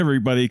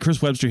Everybody,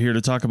 Chris Webster here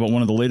to talk about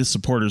one of the latest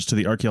supporters to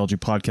the Archaeology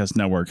Podcast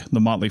Network, The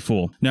Motley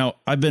Fool. Now,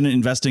 I've been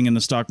investing in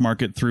the stock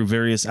market through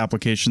various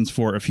applications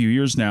for a few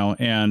years now,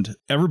 and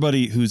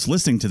everybody who's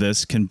listening to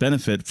this can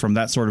benefit from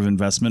that sort of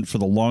investment for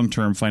the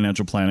long-term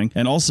financial planning.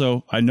 And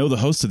also, I know the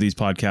hosts of these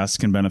podcasts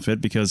can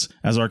benefit because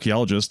as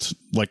archaeologists,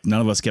 like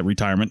none of us get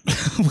retirement.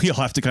 We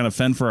all have to kind of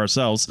fend for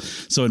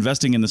ourselves. So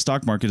investing in the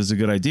stock market is a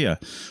good idea,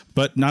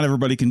 but not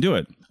everybody can do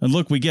it. And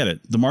look, we get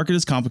it. The market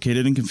is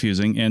complicated and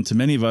confusing, and to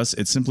many of us,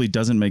 it simply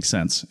doesn't make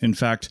sense. In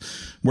fact,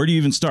 where do you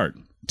even start?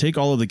 Take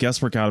all of the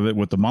guesswork out of it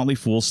with the Motley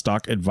Fool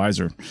Stock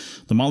Advisor.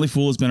 The Motley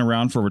Fool has been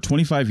around for over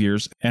 25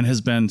 years and has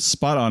been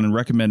spot on in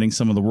recommending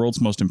some of the world's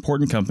most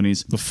important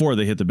companies before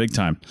they hit the big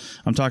time.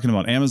 I'm talking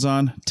about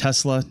Amazon,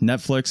 Tesla,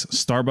 Netflix,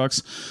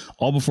 Starbucks,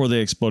 all before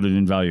they exploded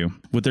in value.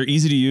 With their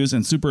easy to use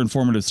and super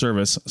informative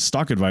service,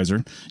 Stock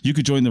Advisor, you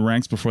could join the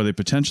ranks before they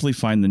potentially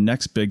find the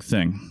next big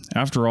thing.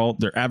 After all,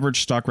 their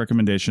average stock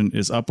recommendation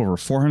is up over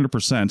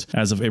 400%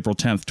 as of April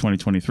 10th,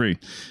 2023.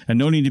 And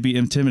no need to be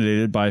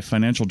intimidated by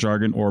financial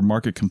jargon or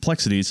market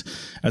complexities.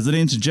 As the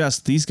name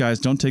suggests, these guys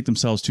don't take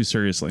themselves too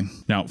seriously.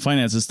 Now,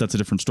 finances, that's a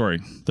different story.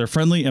 Their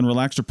friendly and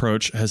relaxed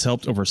approach has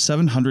helped over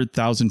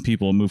 700,000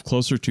 people move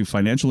closer to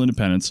financial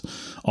independence,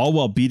 all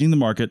while beating the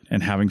market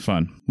and having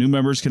fun. New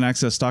members can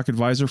access Stock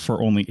Advisor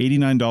for only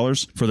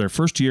 $89 for their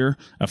first year,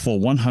 a full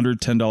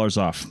 $110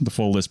 off the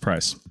full list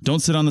price.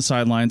 Don't sit on the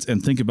sidelines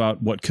and think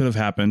about what could have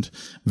happened.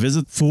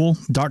 Visit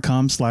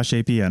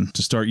fool.com/APN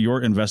to start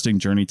your investing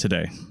journey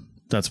today.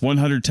 That's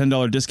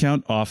 $110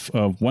 discount off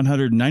of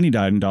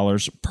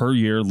 $199 per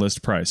year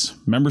list price.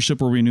 Membership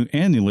will renew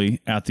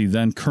annually at the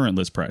then current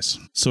list price.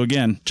 So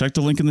again, check the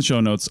link in the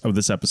show notes of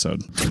this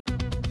episode.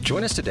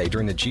 Join us today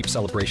during the Jeep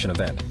Celebration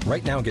event.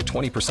 Right now, get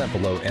 20%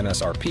 below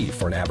MSRP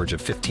for an average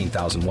of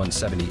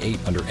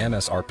 $15,178 under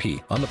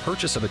MSRP on the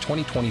purchase of a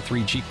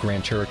 2023 Jeep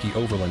Grand Cherokee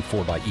Overland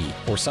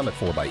 4xe or Summit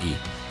 4xe.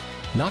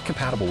 Not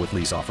compatible with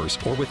lease offers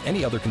or with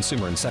any other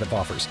consumer incentive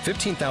offers.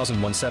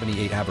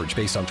 $15,178 average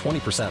based on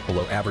 20%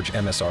 below average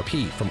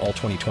MSRP from all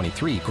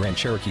 2023 Grand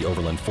Cherokee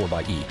Overland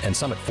 4xe and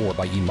Summit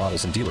 4xe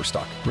models in dealer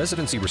stock.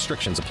 Residency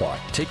restrictions apply.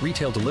 Take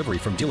retail delivery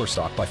from dealer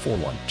stock by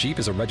 4/1. Jeep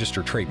is a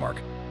registered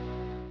trademark.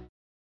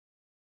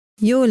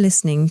 You're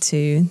listening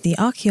to the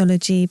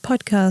Archaeology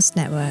Podcast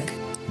Network.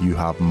 You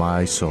have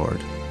my sword.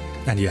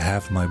 And you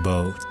have my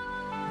bow.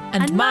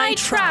 And my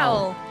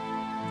trowel.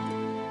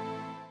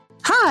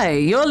 Hi,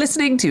 you're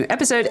listening to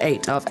episode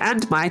 8 of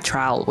And My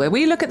Trowel, where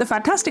we look at the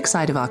fantastic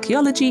side of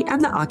archaeology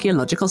and the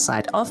archaeological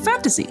side of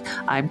fantasy.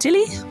 I'm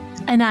Tilly.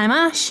 And I'm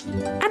Ash.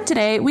 And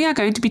today we are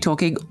going to be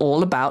talking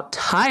all about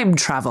time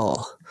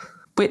travel.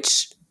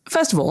 Which,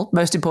 first of all,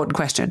 most important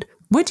question,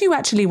 would you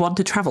actually want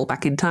to travel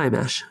back in time,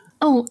 Ash?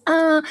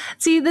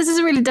 See, this is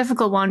a really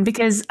difficult one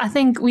because I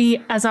think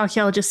we, as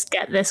archaeologists,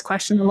 get this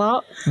question a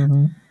lot.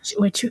 Mm-hmm.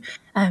 Which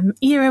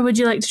era would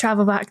you like to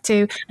travel back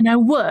to? And I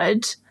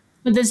would,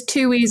 but there's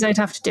two ways I'd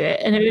have to do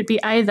it. And it would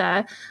be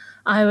either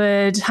I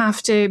would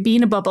have to be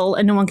in a bubble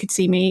and no one could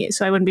see me,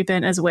 so I wouldn't be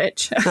burnt as a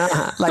witch.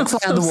 Like fly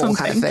on the wall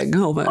kind of thing,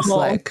 almost.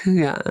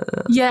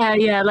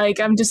 Yeah, like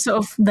I'm just sort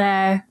of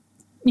there,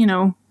 you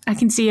know, I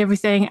can see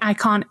everything.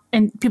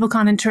 And people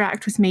can't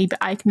interact with me, but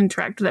I can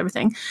interact with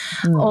everything.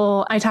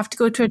 Or I'd have to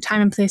go to a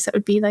time and place that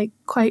would be like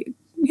quite,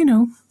 you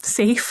know,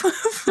 safe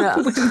for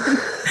women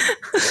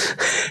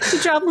to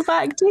travel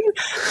back to.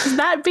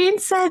 That being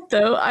said,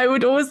 though, I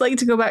would always like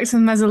to go back to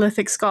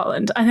Mesolithic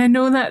Scotland. And I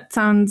know that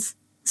sounds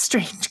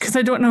strange because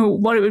I don't know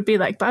what it would be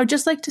like, but I would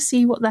just like to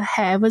see what their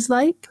hair was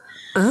like.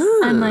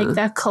 And like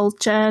their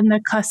culture and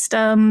their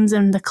customs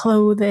and the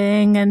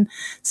clothing and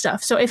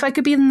stuff. So if I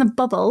could be in the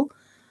bubble,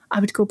 I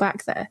would go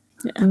back there.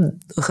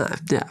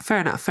 Yeah,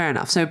 fair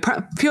enough. So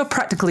pure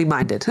practically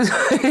minded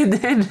in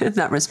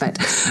that respect.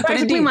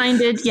 Practically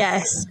minded,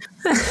 yes.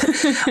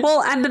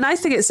 Well, and the nice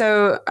thing is,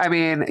 so, I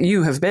mean,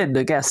 you have been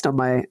a guest on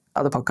my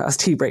other podcast,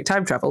 Tea Break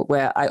Time Travel,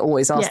 where I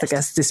always ask the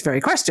guests this very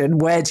question,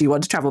 where do you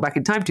want to travel back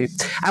in time to?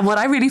 And what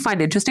I really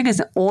find interesting is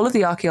that all of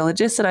the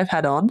archaeologists that I've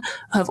had on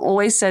have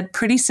always said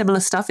pretty similar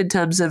stuff in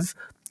terms of,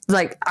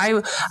 like,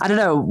 I don't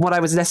know what I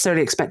was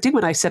necessarily expecting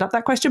when I set up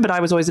that question, but I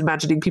was always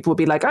imagining people would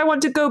be like, I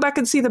want to go back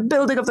and see the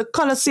building of the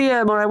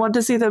Colosseum, or I want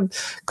to see the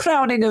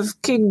crowning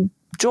of King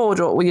George,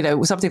 or, you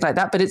know, something like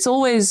that. But it's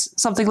always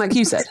something like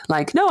you said,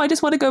 like, no, I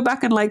just want to go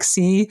back and like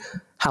see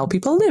how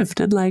people lived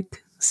and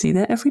like see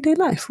their everyday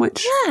life,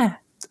 which I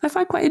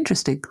find quite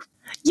interesting.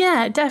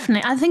 Yeah,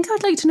 definitely. I think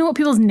I'd like to know what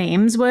people's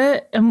names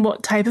were and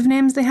what type of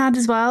names they had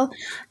as well.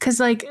 Because,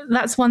 like,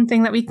 that's one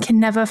thing that we can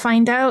never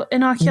find out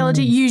in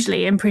archaeology,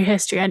 usually in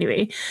prehistory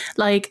anyway.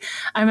 Like,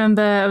 I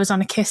remember I was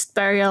on a kist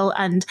burial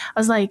and I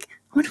was like,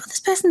 I wonder what this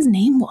person's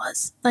name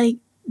was. Like,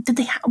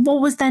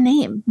 what was their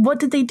name? What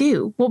did they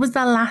do? What was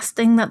the last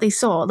thing that they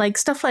saw? Like,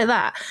 stuff like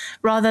that,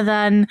 rather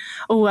than,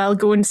 oh, I'll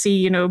go and see,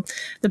 you know,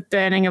 the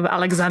burning of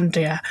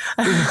Alexandria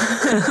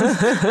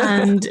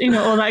and, you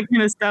know, all that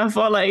kind of stuff,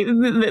 or like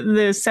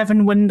the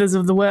seven wonders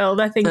of the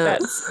world. I think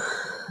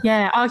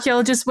Yeah,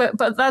 archaeologists,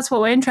 but that's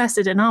what we're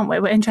interested in, aren't we?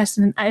 We're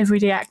interested in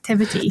everyday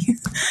activity.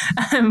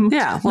 Well,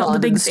 not the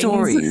big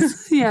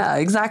stories. Yeah,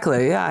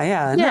 exactly.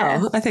 Yeah.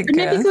 No, I think... And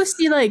maybe go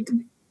see, like...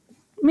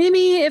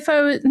 Maybe if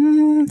I was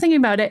thinking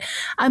about it,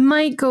 I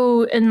might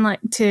go in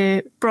like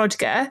to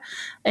Brodgar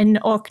in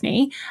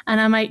Orkney,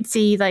 and I might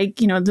see like,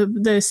 you know,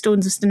 the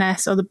stones of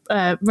Stenness or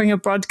the ring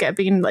of Brodgar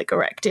being like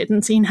erected,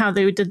 and seeing how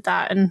they did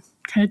that and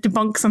kind of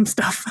debunk some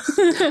stuff.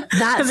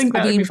 I think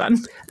that would be fun.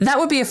 That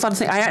would be a fun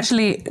thing. I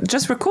actually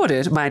just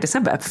recorded my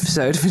December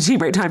episode for Tea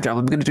Break Time Travel.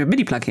 I'm going to do a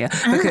mini plug here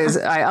because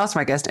I asked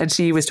my guest, and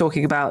she was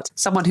talking about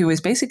someone who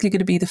is basically going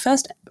to be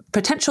the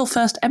potential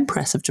first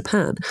empress of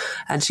Japan,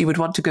 and she would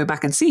want to go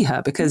back and see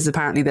her because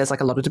apparently there's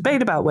like a lot of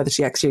debate about whether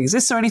she actually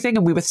exists or anything.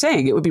 And we were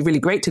saying it would be really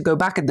great to go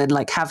back and then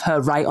like have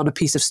her write on a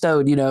piece of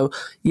stone, you know,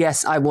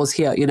 yes, I was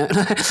here, you know,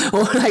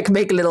 or like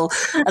make a little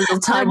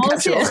time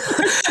capsule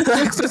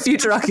like for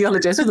future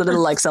archaeologists with a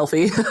little like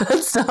selfie and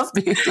stuff.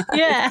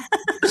 Yeah.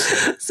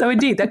 So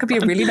indeed, that could be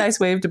a really nice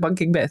way of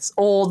debunking myths.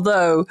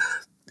 Although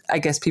I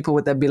guess people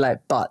would then be like,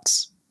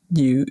 but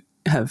you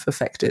have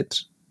affected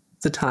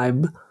the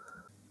time.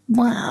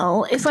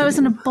 Well, if I was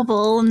in a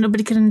bubble and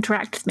nobody could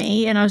interact with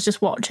me and I was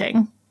just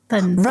watching,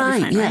 then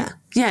right, fine, right?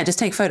 Yeah, just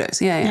take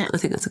photos. Yeah. I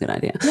think that's a good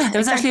idea. Yeah, there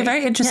was actually a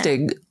very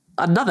interesting...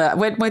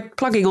 We're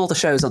plugging all the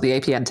shows on the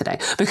APN today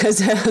because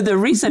the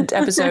recent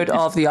episode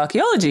of the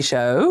Archaeology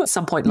Show,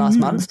 some point last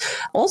month,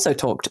 also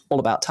talked all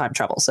about time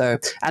travel. So,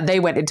 and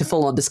they went into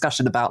full on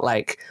discussion about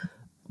like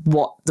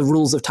what the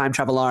rules of time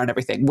travel are and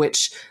everything,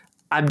 which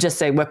I'm just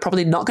saying we're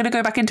probably not going to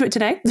go back into it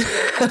today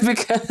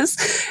because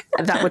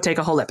that would take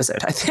a whole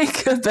episode, I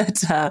think. But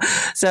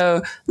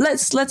so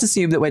let's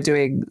assume that we're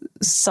doing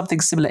something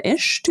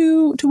similar-ish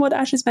to what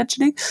Ash is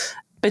mentioning.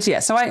 But yeah,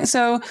 so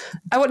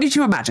I want you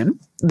to imagine,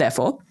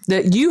 therefore,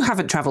 that you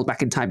haven't traveled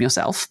back in time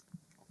yourself.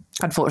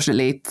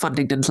 Unfortunately,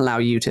 funding didn't allow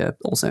you to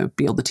also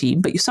be on the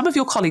team, but some of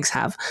your colleagues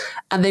have,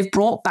 and they've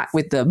brought back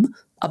with them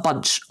a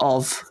bunch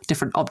of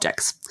different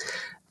objects,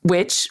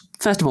 which,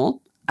 first of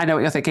all, I know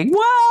what you're thinking.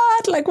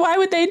 What? Like, why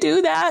would they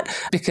do that?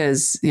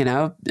 Because, you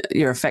know,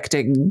 you're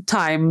affecting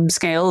time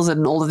scales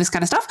and all of this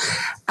kind of stuff.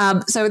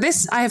 So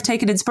I have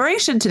taken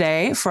inspiration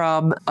today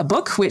from a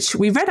book, which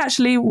we read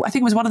actually, I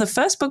think it was one of the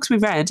first books we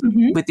read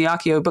with the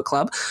Archeo Book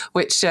Club,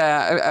 which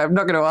I'm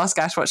not going to ask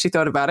Ash what she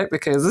thought about it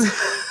because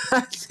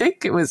I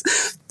think it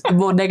was a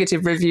more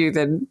negative review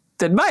than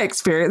my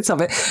experience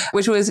of it,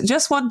 which was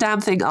Just One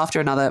Damn Thing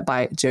After Another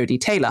by Jodie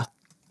Taylor.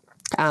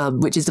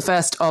 Which is the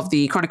first of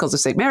the Chronicles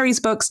of St. Mary's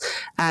books.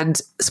 And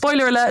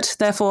spoiler alert,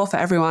 therefore, for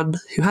everyone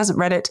who hasn't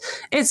read it,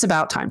 it's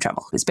about time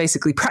travel. It's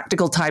basically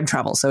practical time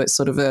travel. So it's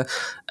sort of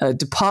a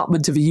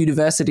department of a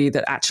university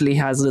that actually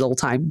has little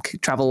time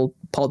travel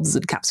pods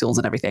and capsules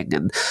and everything.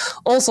 And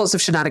all sorts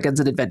of shenanigans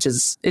and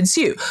adventures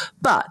ensue.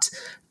 But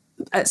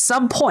at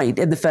some point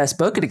in the first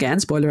book, and again,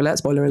 spoiler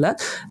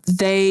alert,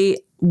 they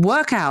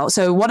work out.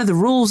 So one of the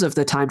rules of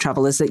the time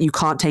travel is that you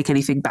can't take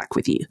anything back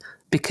with you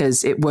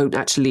because it won't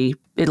actually,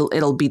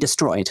 it'll be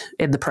destroyed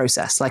in the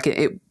process. Like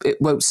it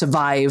won't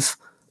survive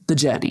the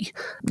journey.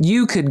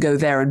 You could go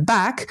there and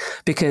back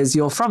because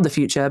you're from the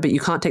future, but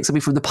you can't take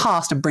something from the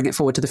past and bring it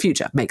forward to the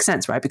future. Makes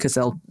sense, right? Because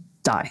they'll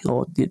die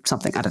or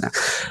something. I don't know.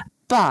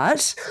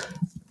 But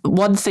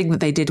one thing that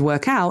they did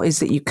work out is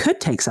that you could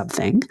take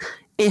something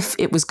if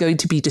it was going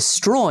to be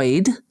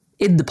destroyed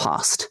in the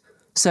past.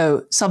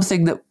 So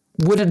something that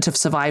wouldn't have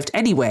survived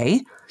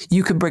anyway,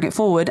 you can bring it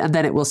forward and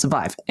then it will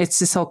survive. It's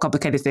this whole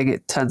complicated thing.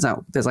 It turns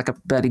out there's like a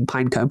burning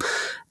pine cone.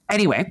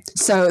 Anyway,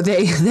 so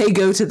they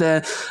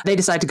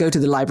decide to go to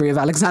the Library of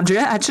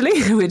Alexandria,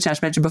 actually, which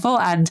Ash mentioned before,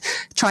 and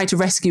try to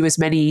rescue as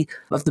many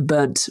of the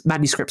burnt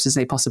manuscripts as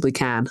they possibly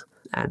can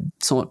and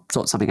sort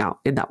something out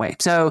in that way.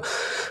 So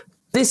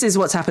this is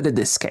what's happened in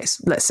this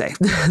case, let's say.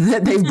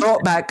 They've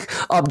brought back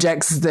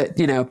objects that,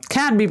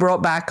 can be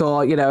brought back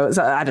or,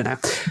 so, I don't know.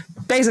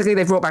 Basically,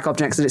 they've brought back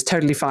objects and it's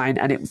totally fine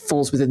and it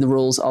falls within the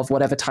rules of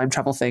whatever time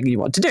travel thing you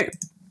want to do.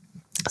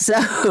 So,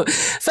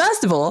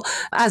 first of all,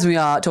 as we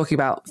are talking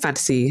about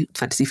fantasy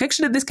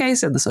fiction in this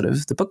case and the sort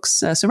of the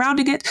books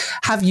surrounding it,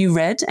 have you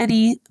read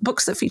any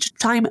books that feature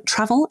time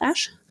travel,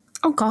 Ash?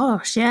 Oh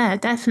gosh, yeah,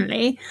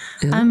 definitely.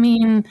 Yeah. I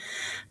mean,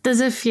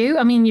 there's a few.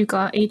 I mean, you've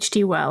got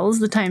H.G. Wells,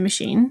 The Time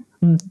Machine.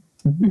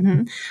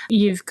 Mm-hmm.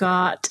 You've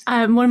got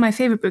one of my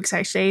favorite books,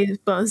 actually,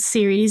 but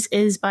series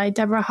is by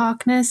Deborah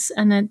Harkness,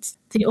 and it's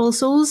the All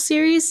Souls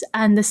series.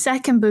 And the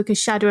second book is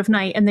Shadow of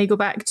Night, and they go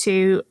back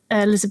to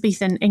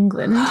Elizabethan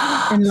England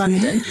in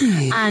London.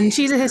 Really? And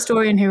she's a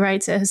historian who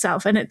writes it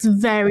herself, and it's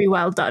very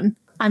well done.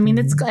 I mean,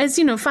 it's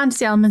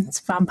fantasy elements,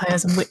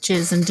 vampires and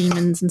witches and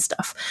demons and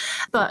stuff,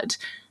 but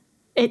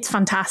it's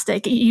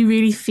fantastic. You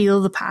really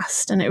feel the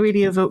past, and it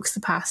really evokes the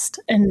past,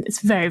 and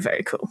it's very,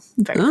 very cool.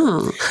 Very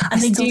cool.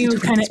 And they do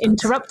kind of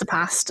interrupt the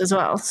past as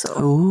well.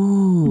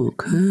 So,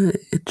 good,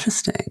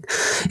 interesting.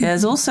 Yeah,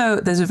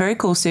 there's a very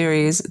cool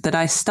series that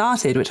I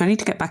started, which I need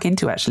to get back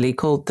into actually,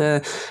 called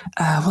the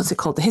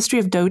History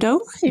of Dodo,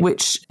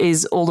 which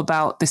is all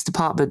about this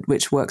department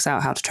which works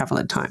out how to travel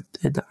in time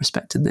in that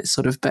respect, and it's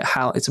sort of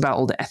how it's about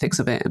all the ethics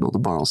of it and all the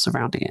morals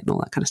surrounding it and all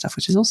that kind of stuff,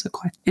 which is also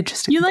quite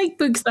interesting. You like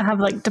books that have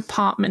like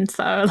departments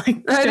that are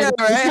like. I know,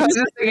 right? I was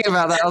just thinking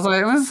about that. I was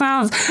like,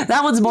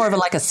 that one's more of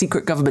a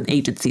secret government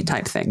agency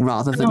type thing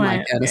rather than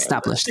an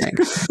established thing.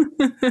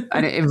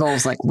 And it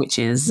involves like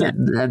witches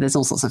and there's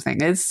all sorts of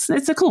things.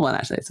 It's a cool one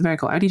actually. It's very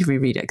cool. I need to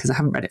reread it because I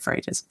haven't read it for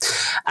ages.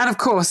 And of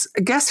course,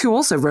 guess who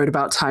also wrote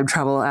about time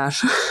travel,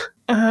 Ash?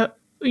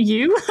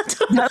 You?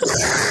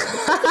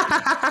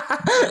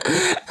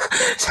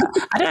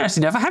 I don't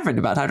actually know if I have written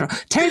about time travel.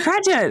 Terry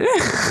Pratchett.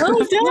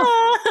 Oh, yeah.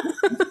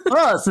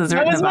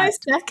 That was my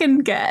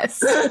second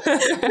guess.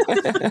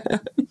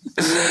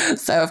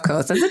 So, of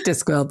course, there's a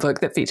Discworld book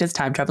that features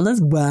time travel as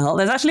well.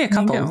 There's actually a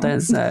couple.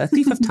 There's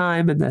Thief of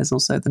Time, and there's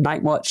also The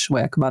Night Watch,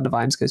 where Commander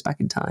Vimes goes back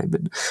in time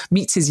and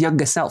meets his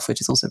younger self,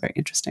 which is also very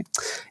interesting.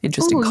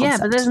 Interesting concept. Yeah,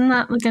 but isn't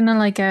that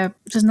gonna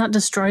doesn't that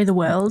destroy the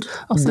world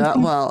or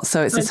something? Well,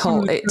 so it's this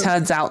whole. It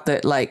turns out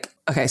that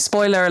okay,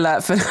 spoiler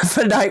alert for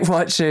Night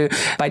Watch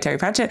by Terry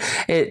Pratchett.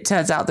 It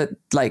turns out that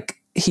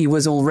he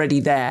was already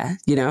there,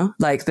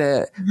 like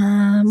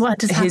what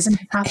does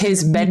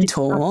his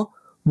mentor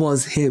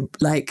was him,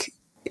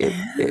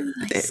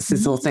 it's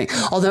this whole thing.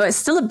 Although it's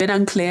still a bit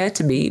unclear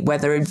to me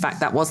whether in fact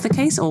that was the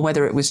case or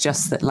whether it was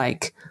just that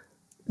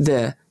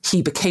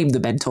he became the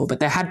mentor,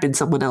 but there had been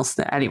someone else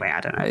there. Anyway,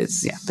 I don't know.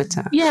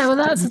 Well,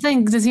 that's the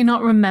thing. Does he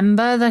not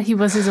remember that he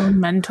was his own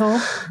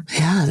mentor?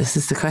 Yeah, this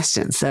is the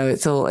question. So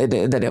it's all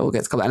then it all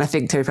gets covered. And I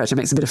think Terry Pratchett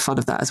makes a bit of fun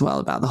of that as well,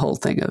 about the whole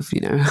thing of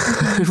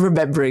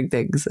remembering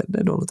things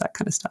and all of that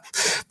kind of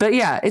stuff. But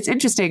yeah, it's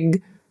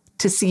interesting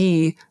to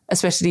see,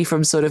 especially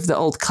from sort of the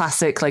old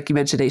classic, like you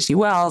mentioned, H.G.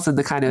 Wells, and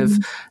the kind of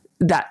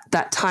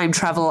that time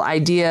travel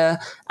idea.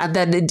 And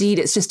then indeed,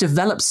 it's just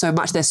developed so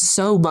much. There's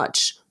so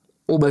much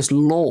almost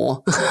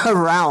lore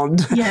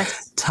around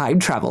time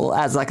travel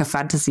as a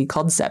fantasy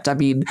concept. I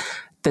mean,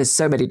 there's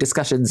so many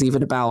discussions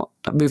even about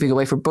moving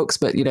away from books,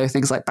 but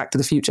things like Back to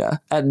the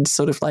Future and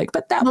sort of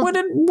but that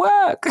wouldn't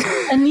work.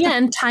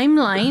 And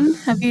Timeline.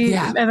 Have you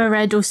ever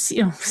read or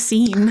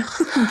seen?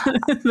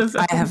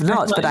 I have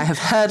not, but I have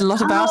heard a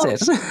lot about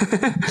it.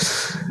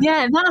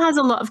 Yeah, that has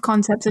a lot of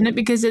concepts in it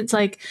because it's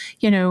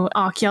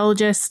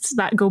archaeologists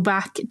that go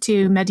back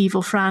to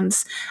medieval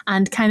France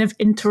and kind of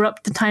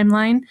interrupt the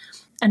timeline.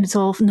 And it's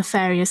all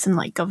nefarious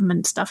and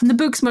government stuff. And the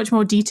book's much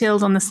more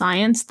detailed on the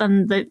science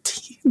than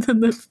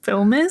the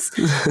film is.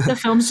 The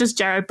film's just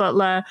Jared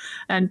Butler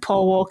and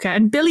Paul Walker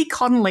and Billy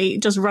Connolly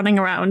just running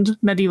around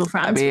medieval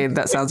France. I mean,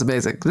 that sounds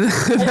amazing.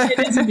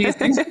 It is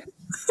amazing.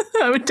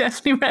 I would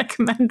definitely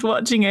recommend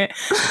watching it,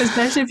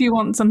 especially if you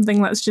want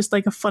something that's just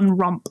a fun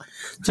romp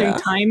through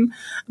time.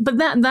 But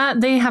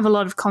that they have a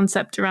lot of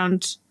concept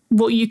around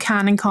what you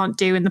can and can't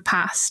do in the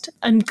past.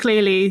 And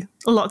clearly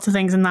lots of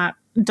things in that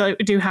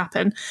do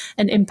happen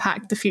and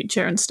impact the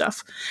future and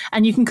stuff.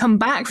 And you can come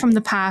back from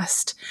the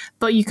past,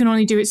 but you can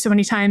only do it so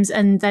many times,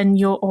 and then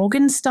your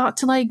organs start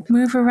to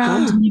move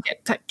around and you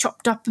get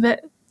chopped up a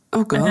bit.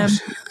 Oh gosh.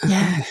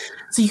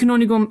 So you can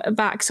only go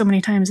back so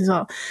many times as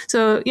well.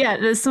 So yeah,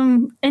 there's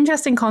some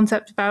interesting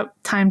concept about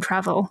time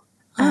travel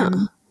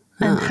and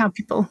how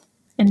people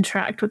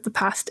interact with the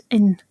past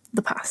in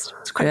the past.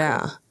 It's quite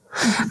cool.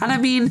 And I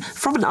mean,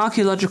 from an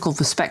archaeological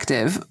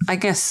perspective, I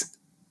guess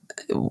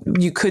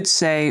you could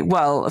say,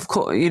 well, of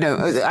course,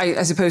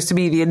 I suppose to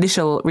me the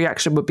initial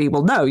reaction would be,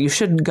 well, no, you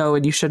shouldn't go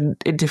and you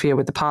shouldn't interfere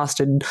with the past,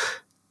 and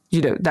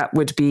that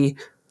would be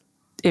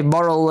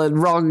immoral and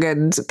wrong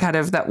and kind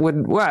of that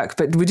wouldn't work.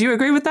 But would you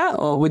agree with that,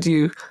 or would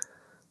you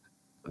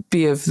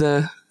be of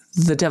the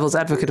devil's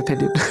advocate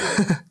opinion?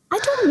 I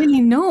don't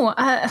really know.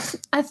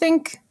 I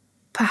think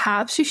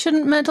perhaps you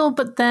shouldn't meddle,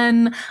 but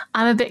then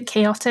I'm a bit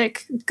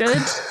chaotic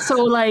good,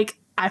 so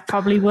I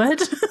probably would.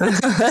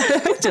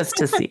 Just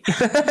to see.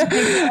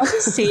 I'll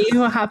just see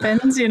what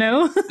happens, You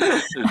never know.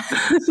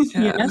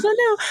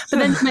 But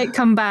then you might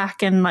come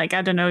back and I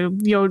don't know,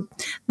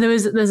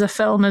 there's a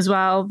film as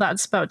well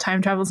that's about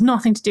time travel. It's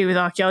nothing to do with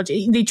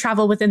archaeology. They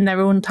travel within their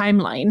own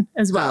timeline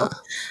as well.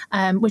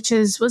 Which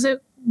is, what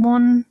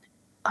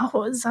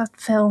was that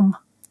film?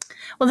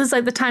 Well, there's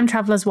the Time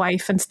Traveler's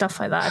Wife and stuff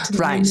like that.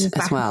 Right,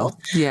 as well.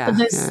 Yeah.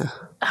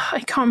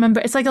 I can't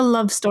remember. It's a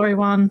love story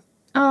one.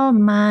 Oh,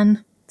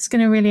 man. It's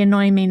going to really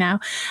annoy me now.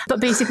 But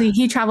basically,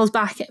 he travels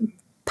back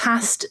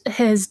past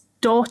his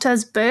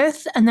daughter's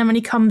birth, and then when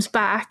he comes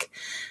back,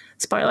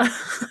 spoiler.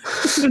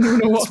 I don't even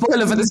know what.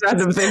 Spoiler for this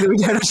random thing that we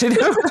don't actually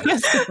know.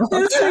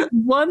 It's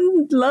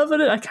one love in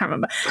it. I can't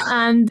remember.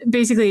 And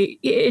basically,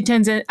 it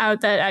turns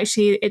out that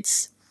actually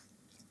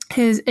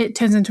it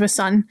turns into a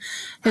son.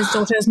 His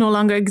daughter is no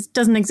longer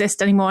doesn't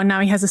exist anymore, and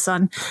now he has a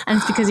son, and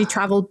it's because he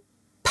traveled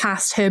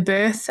past her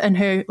birth and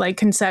her like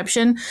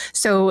conception.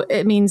 So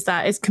it means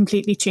that it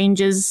completely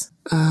changes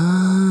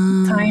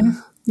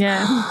time.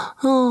 Yeah.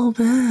 Oh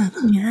man.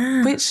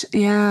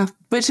 Yeah.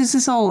 Which is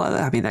this whole,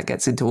 I mean, that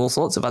gets into all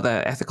sorts of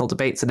other ethical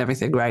debates and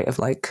everything, right? Of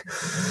like,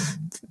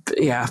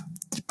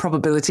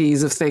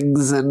 probabilities of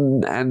things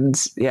and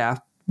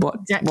what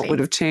would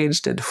have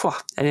changed and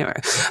anyway.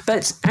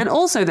 And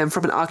also then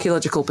from an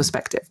archaeological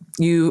perspective,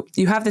 you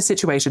have this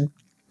situation,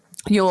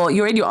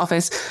 you're in your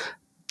office,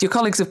 your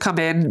colleagues have come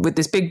in with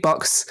this big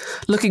box,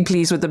 looking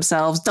pleased with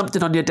themselves, dumped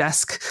it on your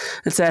desk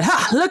and said,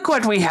 look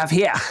what we have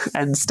here,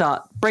 and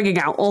start bringing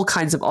out all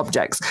kinds of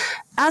objects.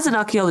 As an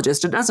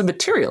archaeologist and as a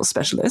materials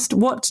specialist,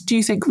 what do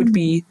you think would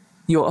be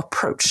your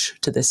approach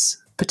to this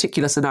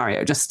particular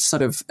scenario? Just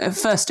sort of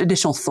first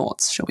initial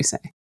thoughts, shall we say?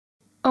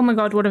 Oh my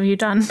God, what have you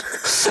done?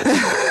 Why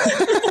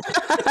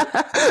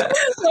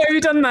have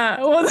you done that?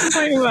 What's the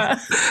point of that?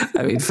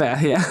 I mean, fair,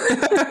 yeah.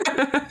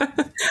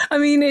 I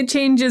mean, it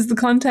changes the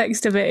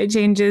context of it. It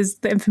changes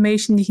the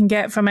information you can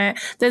get from it.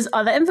 There's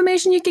other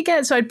information you could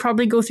get, so I'd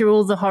probably go through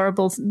all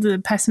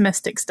the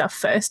pessimistic stuff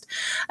first.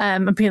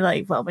 And be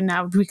like, well,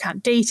 now we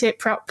can't date it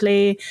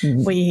properly.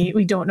 Mm-hmm.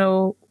 We don't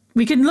know.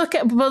 We can look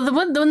at, well,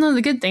 one of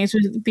the good things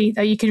would be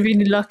that you could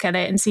really look at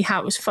it and see how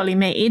it was fully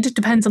made. It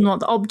depends on what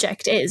the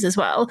object is as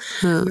well.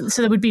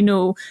 So there would be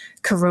no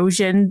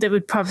corrosion. There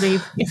would probably,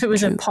 if it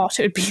was a pot,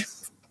 it would be,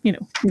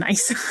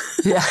 nice.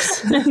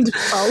 Yes. And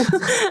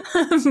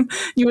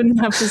you wouldn't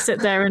have to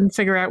sit there and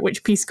figure out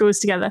which piece goes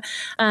together.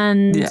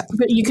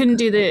 But you couldn't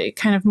do the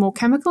kind of more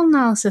chemical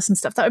analysis and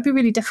stuff. That would be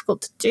really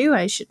difficult to do,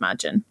 I should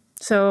imagine.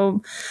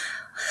 So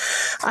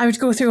I would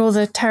go through all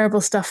the terrible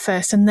stuff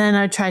first, and then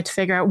I'd try to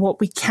figure out what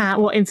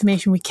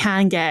information we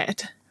can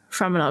get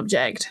from an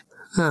object.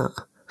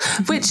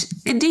 Which,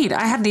 indeed,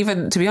 I hadn't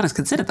even, to be honest,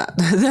 considered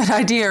that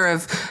idea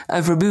of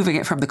removing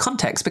it from the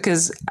context,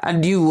 because,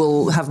 and you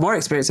will have more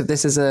experience of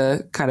this as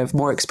a kind of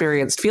more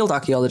experienced field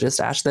archaeologist,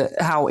 Ash,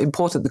 that how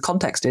important the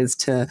context is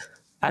to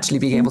actually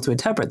being able to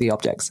interpret the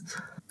objects.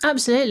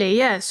 Absolutely,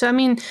 yeah. So, I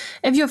mean,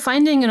 if you're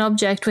finding an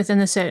object within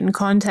a certain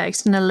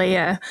context and a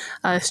layer,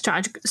 a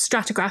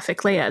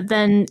stratigraphic layer,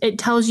 then it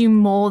tells you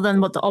more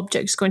than what the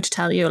object's going to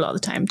tell you a lot of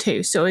the time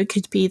too. So it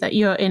could be that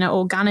you're in an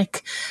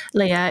organic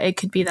layer, it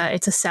could be that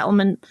it's a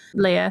settlement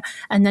layer,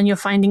 and then you're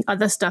finding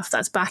other stuff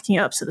that's backing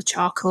up. So the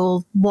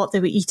charcoal, what they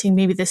were eating,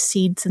 maybe there's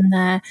seeds in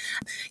there.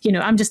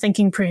 I'm just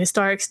thinking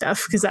prehistoric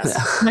stuff because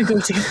that's my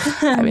go-to.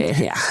 I mean,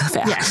 yeah,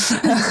 fair.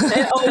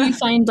 Yeah. Or you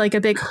find like a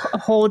big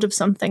hoard of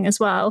something as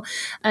well.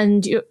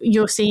 And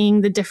you're seeing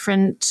the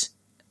different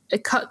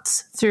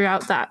cuts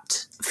throughout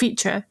that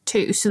feature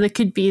too. So there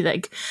could be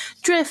like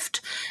drift.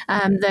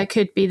 There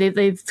could be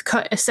they've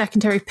cut a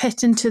secondary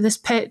pit into this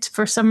pit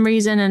for some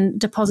reason and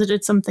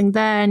deposited something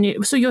there.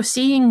 And so you're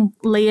seeing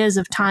layers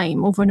of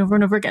time over and over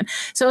and over again.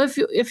 So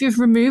if you've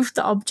removed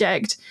the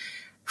object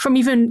from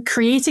even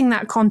creating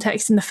that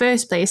context in the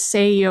first place,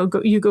 say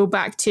you go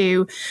back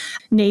to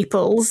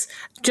Naples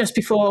just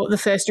before the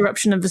first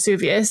eruption of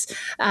Vesuvius,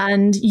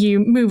 and you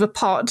move a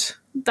pot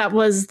that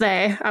was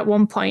there at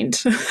one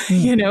point,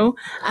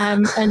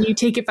 and you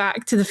take it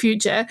back to the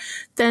future,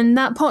 then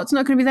that pot's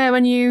not going to be there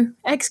when you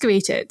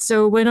excavate it.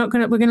 So we're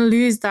going to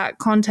lose that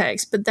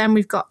context. But then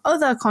we've got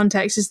other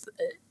contexts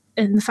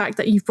in the fact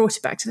that you've brought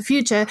it back to the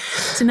future.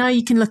 So now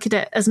you can look at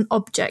it as an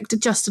object,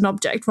 just an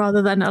object,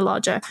 rather than a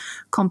larger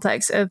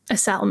complex of a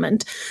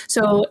settlement.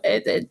 So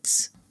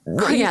it's...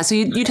 So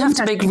you'd have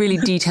to make really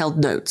detailed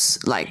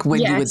notes, like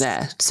when you were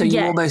there. So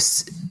you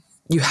almost...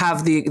 You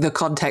have the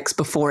context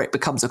before it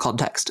becomes a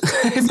context.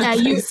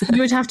 You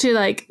would have to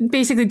like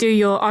basically do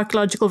your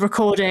archaeological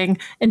recording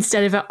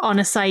instead of it on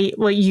a site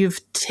where you've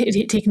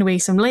taken away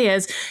some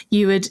layers.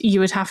 You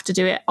would have to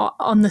do it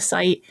on the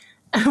site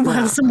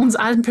while someone's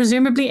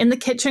presumably in the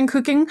kitchen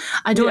cooking.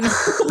 I don't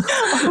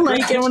know,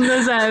 like in one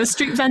of those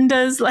street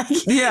vendors. Like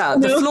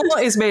the floor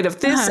is made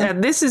of this,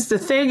 and this is the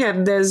thing,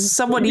 and there's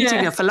someone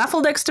eating a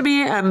falafel next to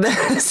me, and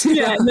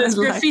there's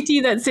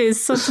graffiti that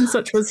says such and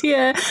such was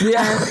here.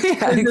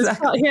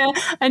 Exactly.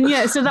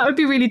 So that would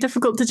be really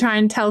difficult to try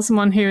and tell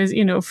someone who is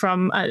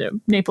from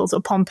Naples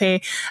or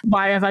Pompeii,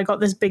 why have I got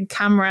this big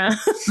camera?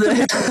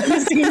 Which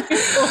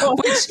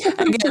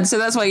again, so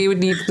that's why you would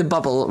need the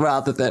bubble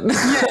rather than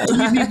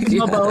you need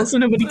the bubble, so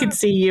nobody could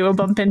see you or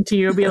bump into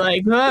you or be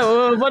like,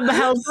 whoa, what the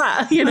hell's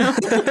that?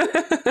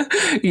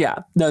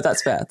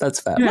 That's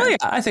fair. Well,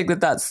 I think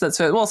that's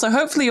fair. Well, so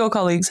hopefully your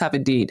colleagues have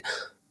indeed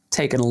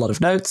taken a lot of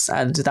notes,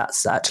 and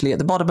that's actually at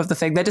the bottom of the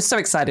thing. They're just so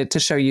excited to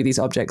show you these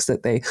objects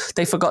that they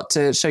forgot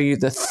to show you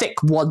the thick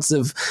wads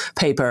of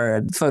paper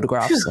and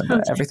photographs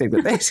and everything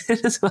that they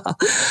did as well.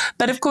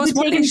 But of course,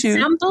 one issue...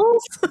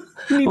 samples?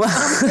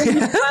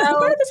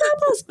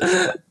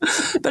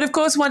 But of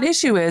course, one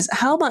issue is,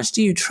 how much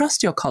do you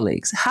trust your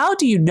colleagues? How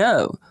do you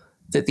know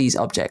that these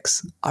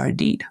objects are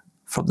indeed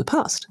from the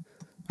past?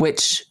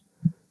 Which...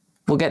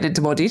 we'll get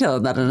into more detail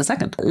on that in a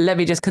second. Let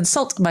me just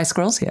consult my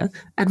scrolls here,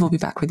 and we'll be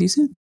back with you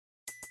soon.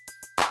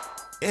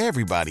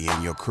 Everybody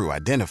in your crew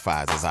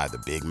identifies as either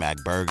Big Mac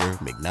Burger,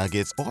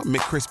 McNuggets, or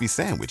McCrispy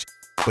Sandwich.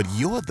 But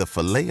you're the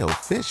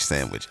Filet-O-Fish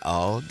Sandwich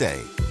all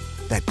day.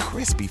 That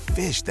crispy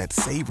fish, that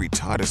savory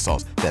tartar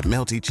sauce, that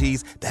melty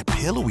cheese, that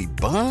pillowy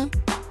bun.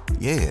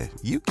 Yeah,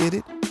 you get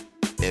it.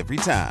 Every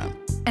time.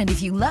 And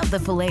if you love the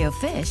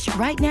Filet-O-Fish,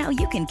 right now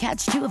you can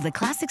catch 2 of the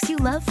classics you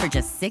love for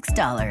just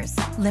 $6.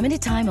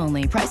 Limited time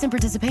only. Price and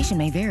participation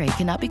may vary.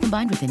 Cannot be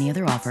combined with any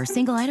other offer.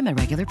 Single item at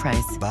regular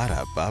price.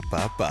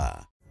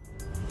 Ba-da-ba-ba-ba.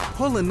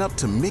 Pulling up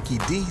to Mickey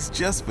D's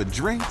just for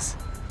drinks?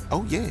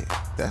 Oh yeah,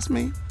 that's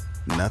me.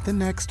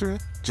 Nothing extra,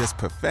 just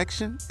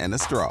perfection and a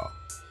straw.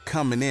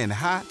 Coming in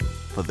hot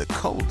for the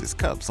coldest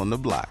cups on the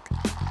block.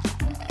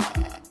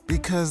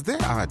 Because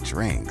there are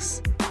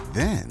drinks.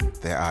 Then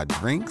there are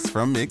drinks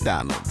from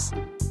McDonald's.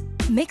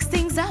 Mix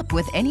things up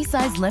with any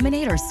size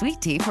lemonade or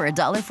sweet tea for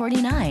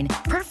 $1.49.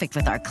 Perfect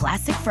with our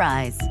classic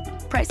fries.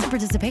 Price and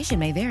participation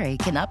may vary.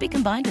 Cannot be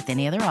combined with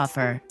any other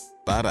offer.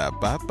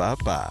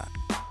 Ba-da-ba-ba-ba.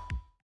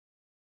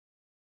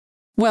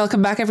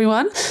 Welcome back,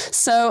 everyone.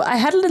 So I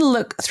had a little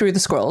look through the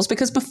scrolls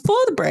because before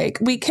the break,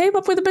 we came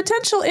up with a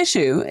potential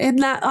issue in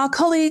that our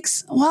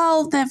colleagues,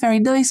 while they're very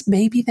nice,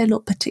 maybe they're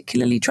not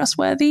particularly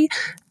trustworthy.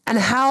 And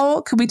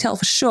how can we tell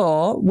for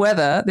sure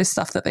whether this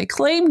stuff that they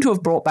claim to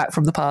have brought back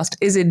from the past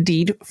is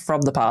indeed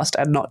from the past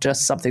and not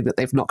just something that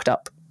they've knocked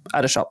up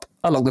at a shop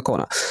along the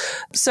corner?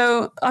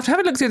 So after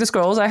having looked through the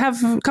scrolls, I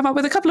have come up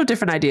with a couple of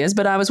different ideas,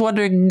 but I was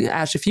wondering,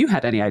 Ash, if you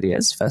had any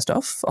ideas, first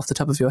off the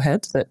top of your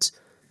head, that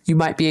you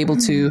might be able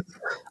to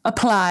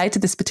apply to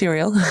this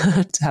material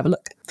to have a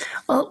look.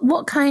 Well,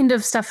 what kind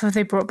of stuff have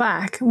they brought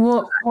back?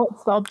 What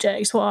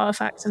objects, what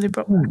artifacts have they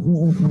brought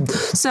back?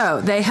 So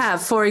they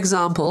have, for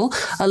example,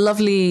 a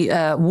lovely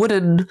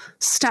wooden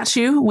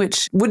statue,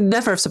 which would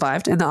never have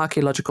survived in the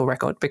archaeological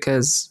record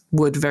because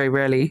wood very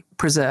rarely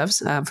preserves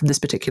from this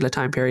particular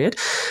time period.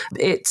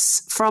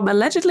 It's from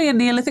allegedly a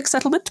Neolithic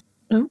settlement.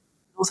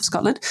 North of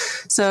Scotland.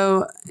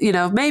 So,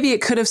 maybe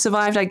it could have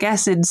survived, I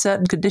guess, in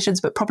certain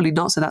conditions, but probably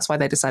not. So that's why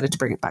they decided to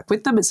bring it back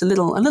with them. It's a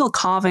little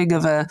carving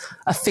of a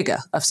figure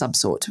of some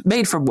sort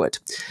made from wood.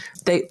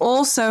 They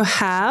also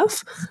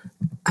have,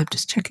 I'm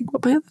just checking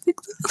what my other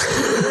things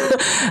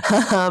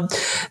are.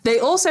 They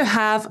also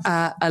have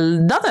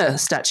another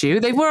statue.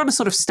 They were on a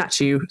sort of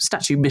statue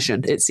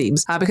mission, it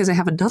seems, because they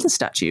have another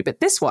statue. But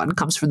this one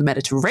comes from the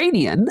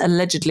Mediterranean,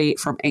 allegedly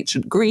from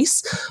ancient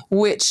Greece,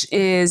 which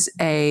is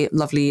a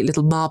lovely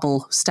little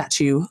marble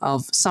statue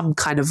of some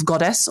kind of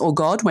goddess or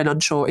god, when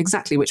unsure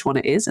exactly which one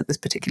it is at this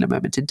particular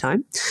moment in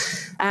time.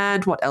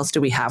 And what else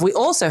do we have? We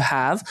also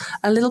have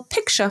a little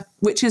picture,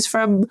 which is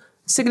from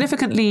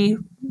significantly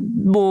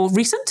more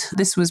recent.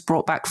 This was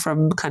brought back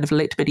from kind of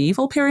late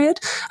medieval period,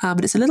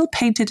 but it's a little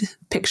painted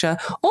picture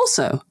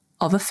also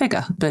of a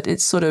figure, but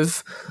it's sort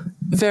of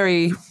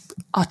very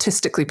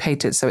artistically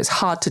painted, so it's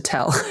hard to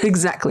tell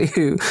exactly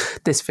who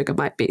this figure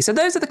might be. So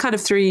those are the kind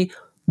of 3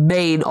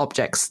 main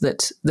objects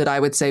that I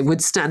would say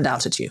would stand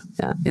out at you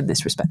in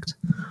this respect.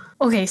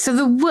 Okay, so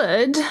the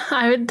wood,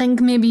 I would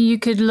think maybe you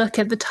could look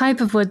at the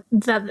type of wood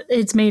that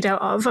it's made out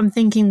of. I'm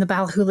thinking the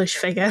Balhulish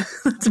figure.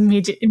 That's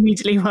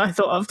immediately what I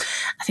thought of.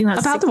 I think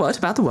that's About the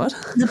what?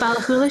 The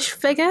Balhulish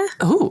figure.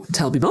 Oh,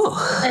 tell me more.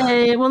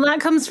 Well, that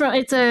comes from,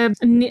 it's a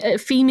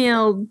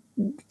female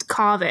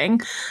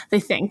carving, they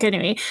think,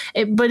 anyway.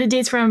 But it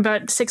dates from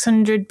about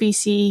 600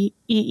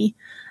 BCE.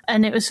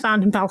 And it was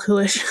found in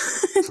Balhulish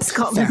in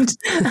Scotland.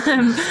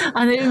 And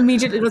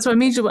that's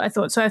what I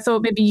thought. So I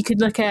thought maybe you could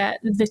look at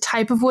the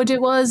type of wood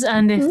it was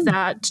and if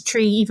that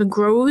tree even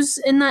grows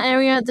in that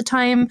area at the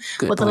time,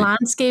 the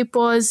landscape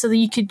was, so that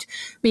you could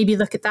maybe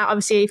look at that.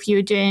 Obviously, if you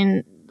were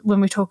doing, when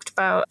we talked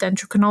about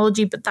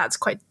dendrochronology, but that's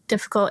quite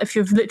difficult if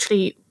you've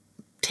literally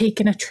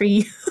taken a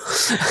tree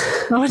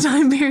from a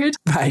time period.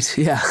 Right,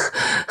 yeah.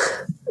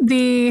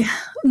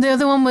 The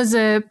other one was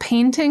a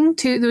painting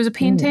too. There was a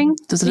painting.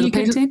 There's a little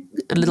painting?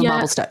 A little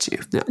marble statue.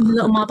 Yeah. A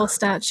little marble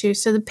statue.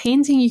 So the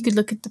painting, you could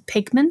look at the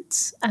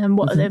pigments and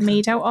what they're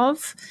made out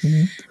of.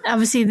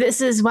 Obviously, this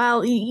as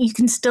well, you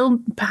can still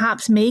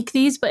perhaps make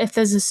these, but if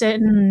there's a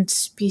certain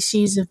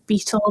species of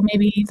beetle,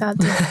 maybe that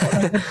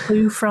like a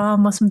flew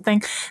from or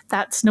something,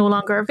 that's no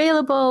longer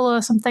available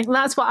or something.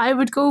 That's what I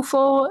would go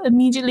for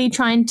immediately,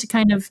 trying to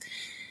kind of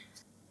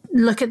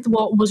look at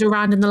what was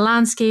around in the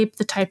landscape,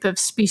 the type of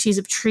species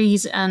of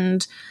trees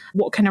and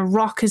what kind of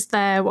rock is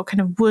there, what kind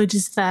of wood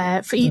is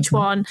there for each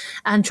one,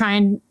 and try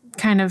and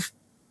kind of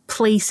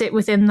place it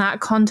within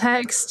that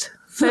context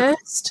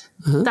first.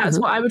 That's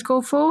what I would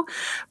go for.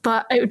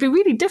 But it would be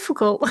really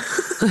difficult.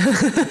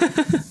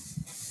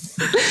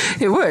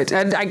 It would,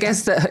 and I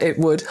guess that it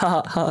would.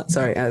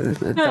 Sorry, that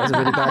was a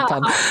really bad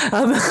pun.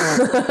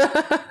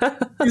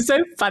 You're so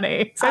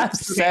funny.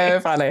 So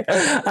funny.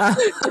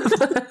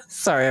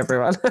 Sorry,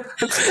 everyone.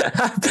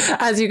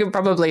 As you can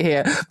probably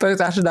hear,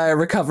 both Ash and I are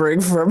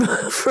recovering from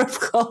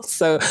cold,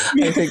 so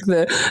I think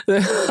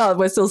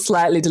we're still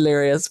slightly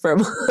delirious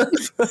from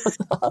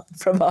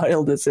our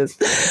illnesses.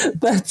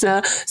 But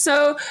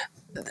so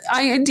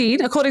I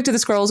indeed, according to the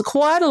scrolls,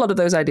 quite a lot of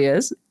those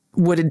ideas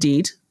would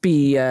indeed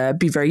be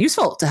very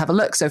useful to have a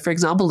look. So, for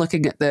example,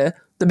 looking at the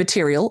the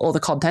material or the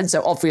content.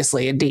 So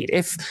obviously, indeed,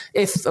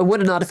 if a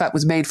wooden artifact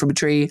was made from a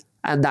tree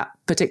and that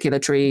particular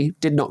tree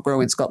did not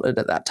grow in Scotland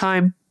at that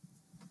time,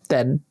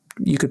 then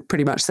you could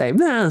pretty much say,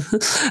 nah.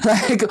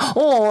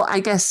 Or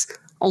I guess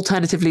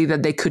alternatively,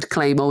 then they could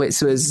claim, oh,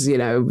 it was,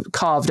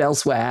 carved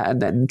elsewhere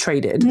and then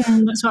traded.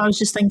 That's what I was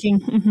just thinking.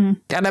 Mm-hmm.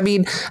 And I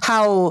mean,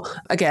 how,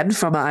 again,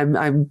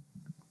 I'm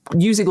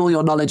using all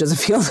your knowledge as a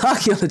field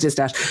archaeologist,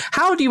 Ash,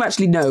 how do you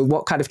actually know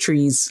what kind of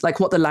trees, like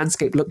what the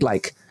landscape looked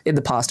like in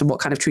the past and what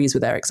kind of trees were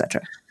there,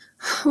 etc.?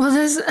 Well,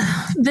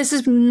 this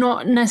is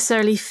not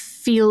necessarily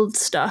field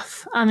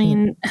stuff. I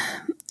mean,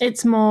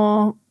 it's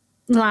more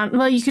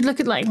you could look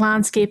at like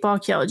landscape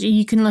archaeology.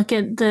 You can look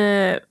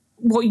at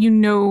what you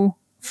know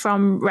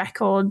from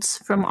records,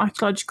 from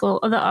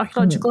other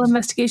archaeological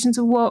investigations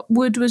of what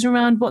wood was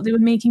around, what they were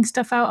making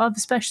stuff out of,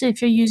 especially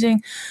if you're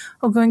using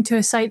or going to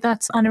a site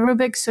that's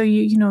anaerobic.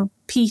 So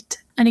peat,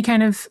 any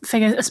kind of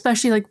figure,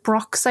 especially like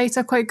Brock sites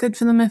are quite good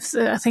for them. I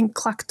think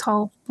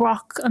Clacktal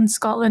Brock in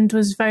Scotland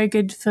was very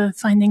good for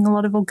finding a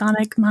lot of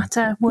organic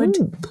matter,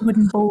 wooden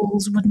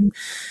bowls, wooden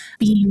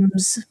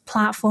beams,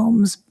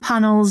 platforms,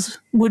 panels,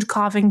 wood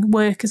carving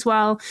work as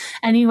well.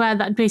 Anywhere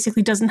that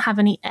basically doesn't have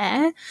any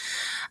air.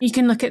 You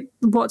can look at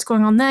what's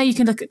going on there. You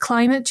can look at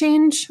climate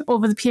change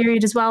over the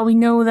period as well. We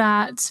know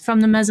that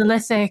from the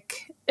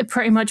Mesolithic,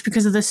 pretty much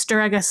because of the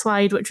Storegga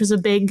slide, which was a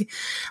big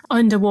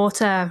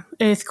underwater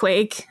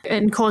earthquake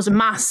and caused a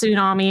mass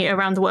tsunami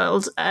around the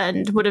world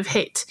and would have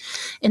hit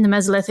in the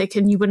Mesolithic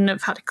and you wouldn't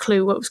have had a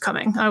clue what was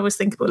coming. I always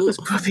think about those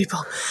poor people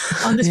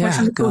on this much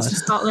on the coast of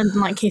Scotland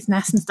and like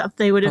Caithness and stuff.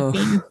 They would have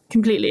been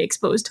completely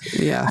exposed.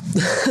 Yeah.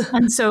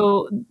 And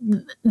so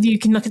you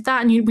can look at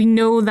that and we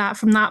know that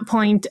from that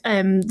point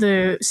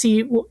the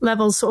sea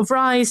levels sort of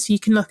rise. So you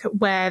can look at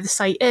where the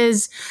site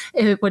is.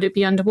 Would it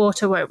be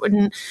underwater? Where it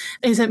wouldn't?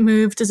 Is it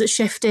moved? Has it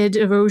shifted?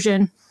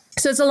 Erosion?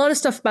 So it's a lot of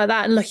stuff about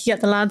that and looking at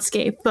the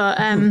landscape. But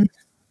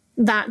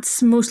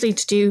that's mostly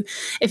to do,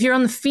 if you're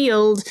on the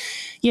field,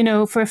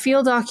 for a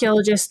field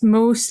archaeologist,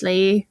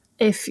 mostly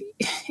if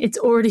it's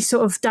already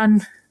sort of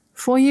done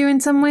for you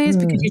in some ways,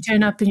 because you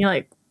turn up and you're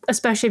like,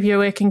 especially if you're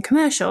working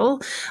commercial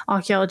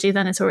archaeology,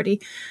 then it's already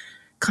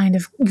kind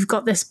of, you've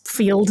got this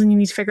field and you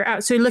need to figure it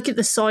out. So you look at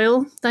the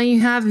soil that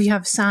you have. If you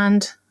have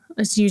sand,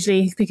 it's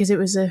usually because it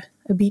was a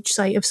beach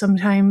site of some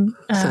time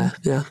and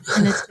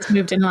it's just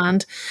moved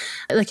inland.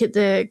 Look at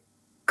the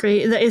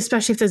grave,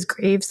 especially if there's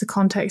graves, the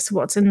context of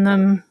what's in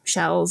them,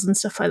 shells and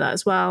stuff like that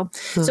as well.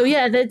 So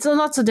there's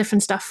lots of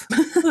different stuff.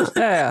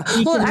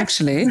 Well,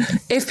 actually,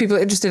 if people are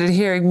interested in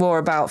hearing more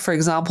about, for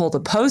example, the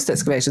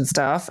post-excavation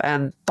stuff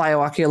and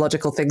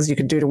bioarchaeological things you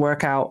can do to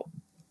work out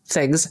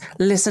things,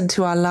 listen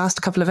to our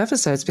last couple of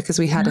episodes because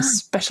we had a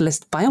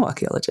specialist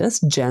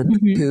bioarchaeologist, Jen,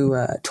 who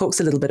talks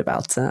a little bit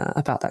about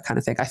that kind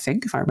of thing. I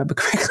think, if I remember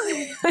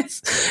correctly,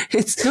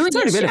 it's only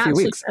been a few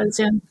weeks.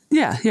 Does,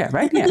 yeah,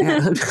 right.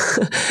 Yeah.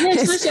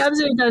 She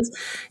absolutely does.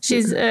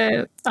 She's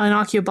an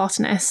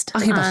archaeobotanist.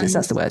 Archaeobotanist,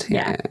 that's the word.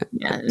 Yeah.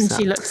 And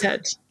she looks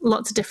at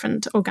lots of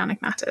different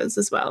organic matters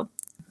as well.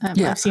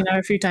 I've seen her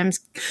a few times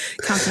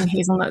counting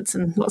hazelnuts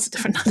and lots of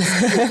different nuts.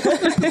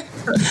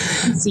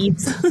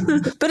 Seeds.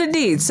 But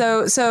indeed,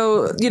 so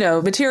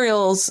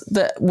materials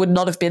that would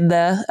not have been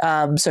there.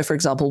 So, for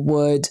example,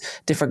 wood,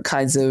 different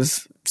kinds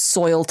of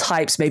soil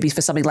types. Maybe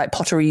for something like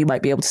pottery, you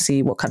might be able to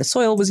see what kind of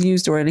soil was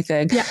used or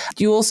anything. Yeah.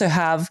 You also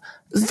have,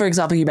 for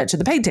example, you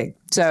mentioned the painting.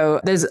 So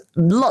there's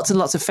lots and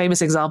lots of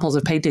famous examples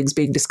of paintings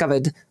being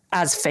discovered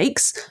as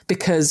fakes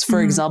because,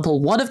 for example,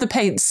 one of the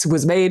paints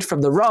was made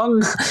from the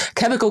wrong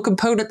chemical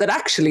component that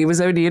actually was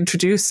only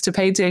introduced to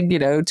painting,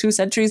 2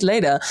 centuries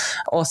later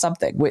or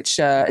something, which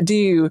do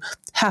you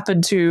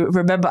happen to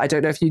remember? I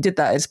don't know if you did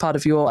that as part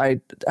of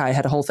I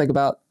had a whole thing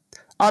about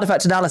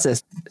artifact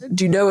analysis.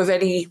 Do you know of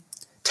any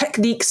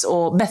techniques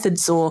or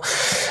methods or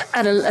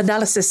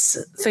analysis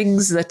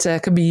things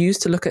that can be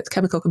used to look at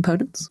chemical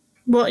components?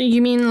 What,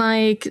 you mean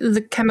like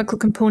the chemical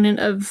component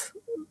of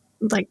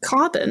like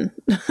carbon?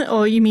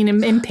 Or you mean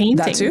in painting?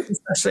 That too?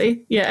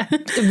 Especially, yeah.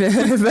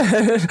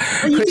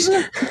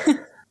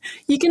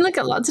 You can look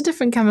at lots of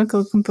different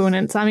chemical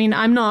components. I mean,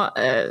 I'm more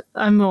the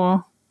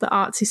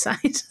artsy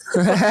side.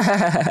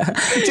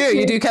 True,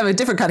 you do a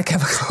different kind of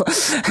chemical.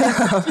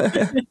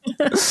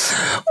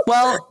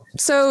 Well,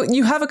 so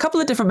you have a couple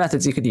of different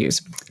methods you can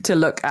use to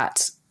look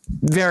at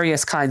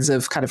various kinds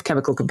of kind of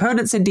chemical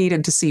components indeed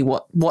and to see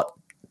what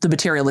the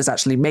material is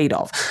actually made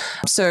of.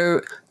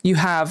 So you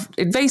have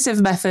invasive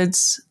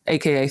methods,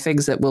 aka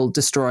things that will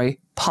destroy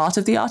part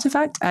of the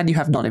artifact, and you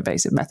have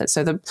non-invasive methods.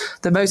 So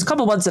the most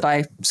common ones that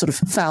I sort of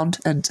found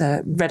and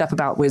read up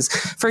about was,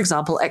 for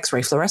example,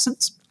 X-ray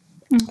fluorescence,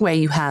 where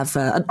you have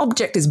an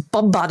object is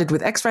bombarded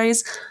with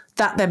X-rays.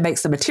 That then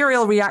makes the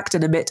material react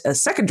and emit a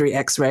secondary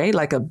X-ray,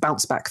 like a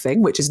bounce back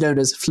thing, which is known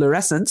as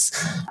fluorescence.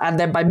 And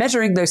then by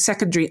measuring those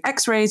secondary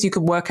X-rays, you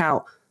can work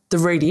out the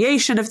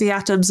radiation of the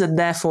atoms and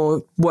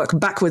therefore work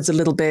backwards a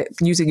little bit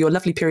using your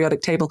lovely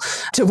periodic table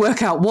to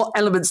work out what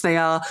elements they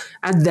are.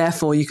 And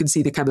therefore you can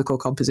see the chemical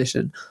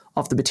composition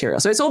of the material.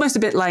 So it's almost a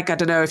bit like, I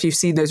don't know if you've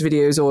seen those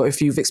videos or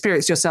if you've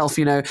experienced yourself,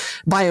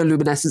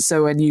 bioluminescence.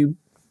 So when you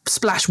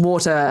splash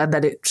water and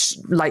then it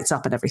lights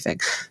up and everything.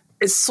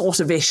 It's sort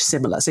of ish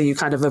similar. So you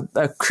kind of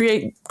are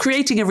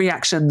creating a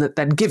reaction that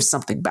then gives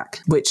something back,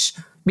 which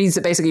means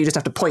that basically you just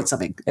have to point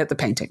something at the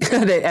painting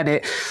and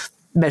it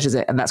measures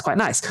it, and that's quite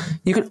nice.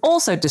 You can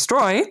also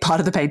destroy part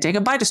of the painting,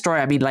 and by destroy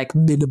I mean like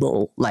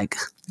minimal, like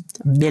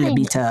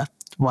millimeter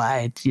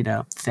wide,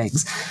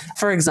 things.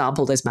 For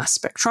example, there's mass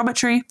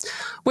spectrometry,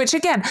 which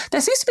again,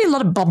 there seems to be a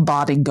lot of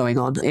bombarding going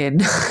on in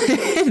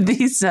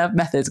these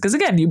methods, because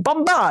again, you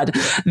bombard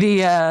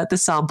the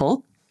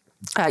sample.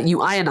 You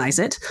ionize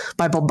it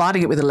by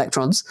bombarding it with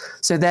electrons.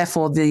 So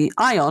therefore the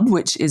ion,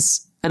 which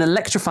is an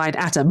electrified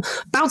atom,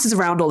 bounces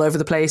around all over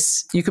the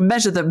place. You can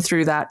measure them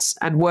through that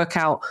and work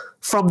out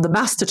from the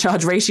mass to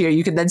charge ratio.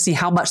 You can then see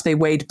how much they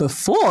weighed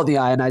before the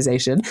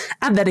ionization,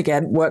 and then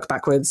again work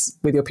backwards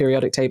with your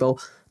periodic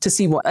table to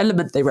see what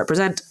element they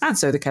represent, and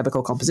so the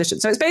chemical composition.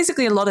 So it's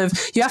basically a lot of,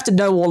 you have to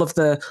know all of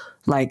the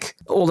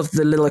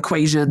little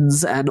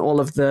equations and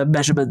all of the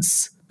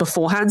measurements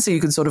beforehand, so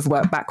you can sort of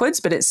work backwards.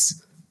 But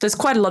there's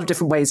quite a lot of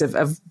different ways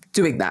of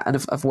doing that and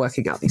of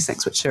working out these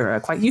things, which are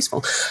quite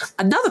useful.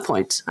 Another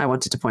point I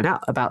wanted to point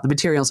out about the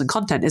materials and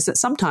content is that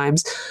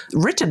sometimes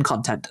written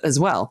content as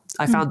well.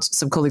 I found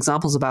some cool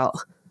examples about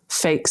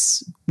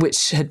fakes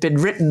which had been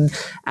written,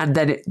 and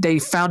then they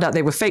found out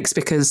they were fakes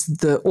because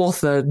the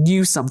author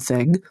knew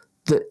something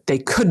that they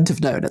couldn't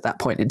have known at that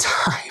point in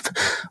time,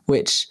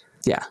 which,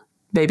 yeah,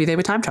 maybe they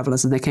were time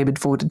travelers and they came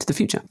forward into the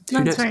future.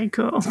 That's very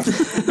cool.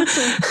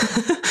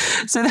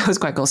 So that was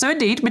quite cool. So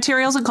indeed,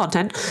 materials and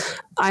content.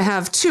 I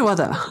have 2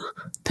 other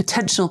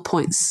potential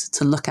points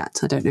to look at.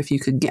 I don't know if you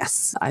can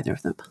guess either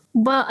of them.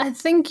 Well, I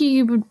think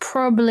you would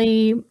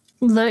probably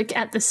look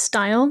at the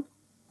style,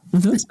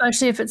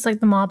 especially if it's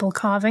like the marble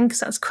carving, because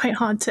that's quite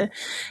hard to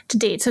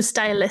date. So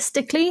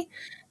stylistically,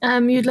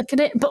 you'd look at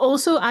it. But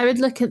also I would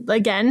look at,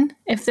 again,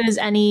 if there's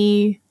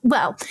any,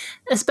 well,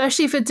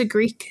 especially if it's a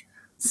Greek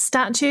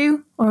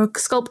statue or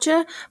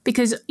sculpture,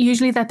 because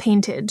usually they're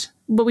painted,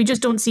 but we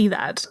just don't see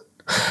that.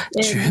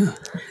 True.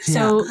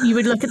 So you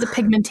would look at the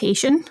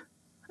pigmentation,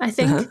 I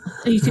think.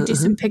 You could do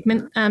some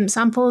pigment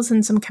samples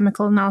and some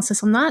chemical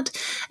analysis on that.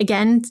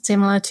 Again,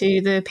 similar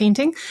to the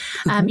painting.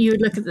 You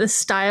would look at the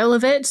style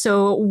of it.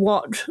 So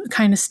what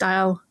kind of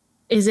style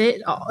is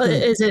it?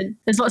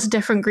 There's lots of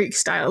different Greek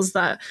styles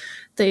that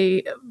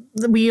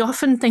we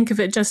often think of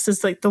it just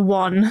as like the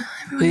one.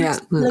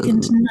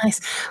 Looking nice.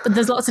 But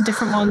there's lots of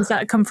different ones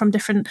that come from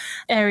different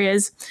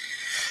areas.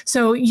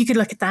 So you could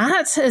look at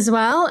that as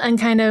well and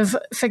kind of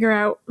figure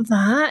out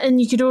that.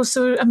 And you could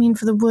also, I mean,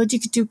 for the wood, you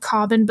could do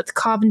carbon, but the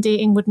carbon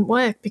dating wouldn't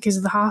work because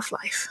of the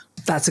half-life.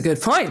 That's a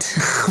good point.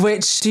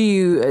 Which are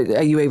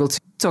you able to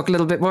talk a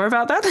little bit more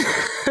about that?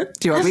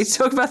 Do you want me to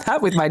talk about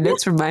that with my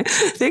notes from my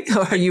thing?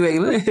 Or are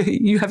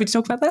you happy to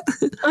talk about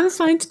that? I'm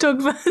fine to talk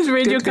about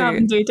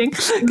radiocarbon dating.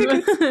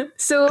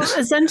 So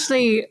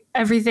essentially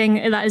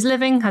everything that is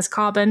living has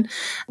carbon.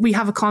 We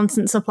have a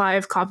constant supply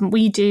of carbon.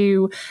 We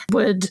do,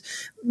 wood,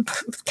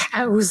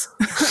 cows,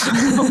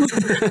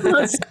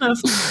 that stuff.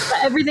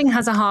 But everything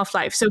has a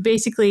half-life. So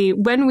basically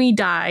when we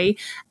die,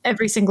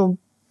 every single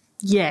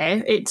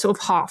it sort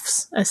of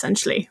halves,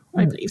 essentially,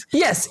 I believe.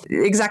 Yes,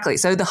 exactly.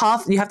 So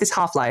you have this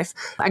half-life.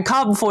 And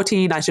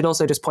carbon-14, I should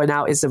also just point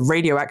out, is a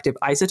radioactive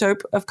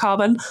isotope of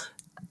carbon,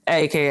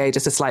 aka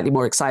just a slightly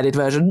more excited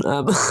version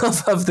of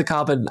the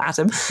carbon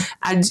atom.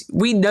 And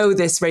we know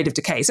this rate of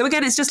decay. So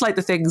again, it's just like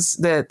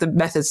the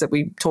methods that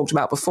we talked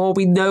about before.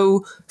 We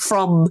know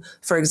from,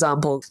 for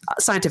example,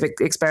 scientific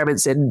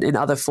experiments in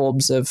other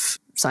forms of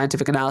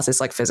scientific analysis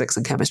like physics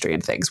and chemistry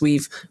and things.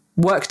 We've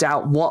worked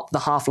out what the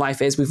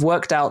half-life is. We've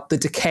worked out the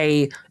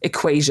decay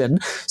equation.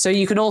 So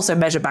you can also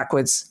measure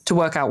backwards to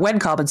work out when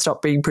carbon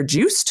stopped being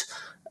produced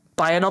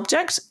by an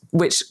object,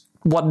 which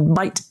one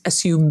might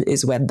assume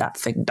is when that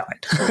thing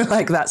died.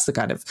 Like that's the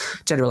kind of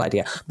general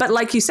idea. But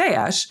like you say,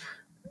 Ash,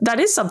 that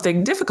is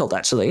something difficult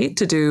actually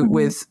to do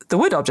with the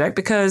wood object,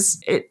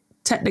 because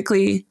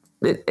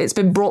it's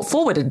been brought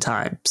forward in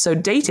time. So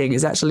dating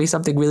is actually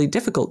something really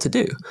difficult to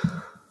do.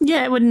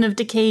 Yeah, it wouldn't have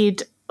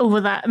decayed over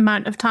that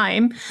amount of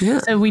time. Yeah.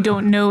 So we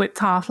don't know its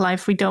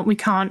half-life. We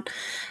can't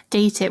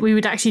date it. We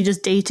would actually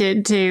just date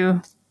it to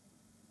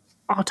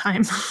our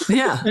time.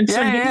 Yeah.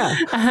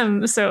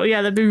 So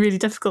yeah, that'd be really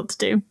difficult to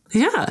do.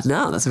 Yeah,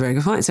 no, that's a very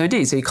good point. So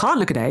indeed, so you can't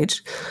look at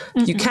age.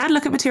 You can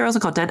look at materials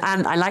and content.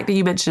 And I like that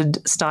you mentioned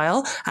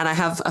style. And I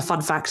have a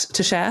fun fact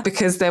to share,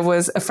 because there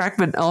was a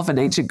fragment of an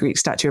ancient Greek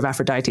statue of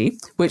Aphrodite,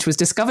 which was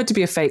discovered to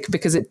be a fake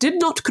because it did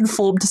not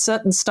conform to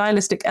certain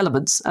stylistic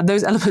elements. And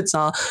those elements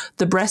are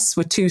the breasts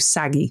were too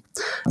saggy,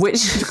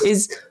 which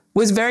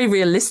was very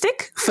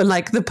realistic for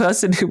like the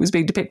person who was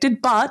being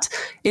depicted. But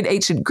in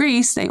ancient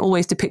Greece, they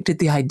always depicted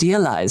the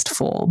idealized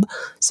form.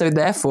 So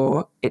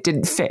therefore it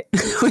didn't fit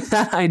with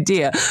that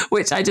idea,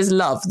 which I just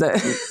love that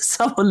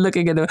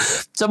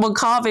someone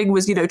carving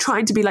was,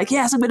 trying to be like,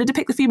 yes, I'm going to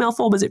depict the female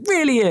form as it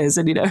really is.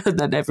 And, and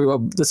then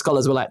the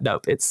scholars were like,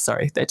 nope,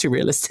 they're too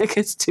realistic.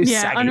 It's too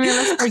saggy.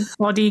 Unrealistic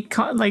body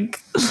conform,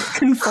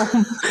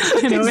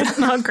 It's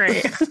not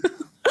great.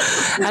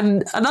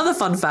 And another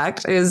fun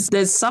fact is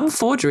there's some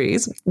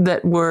forgeries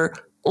that were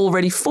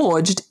already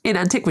forged in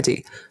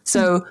antiquity.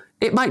 So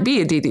it might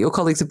be indeed that your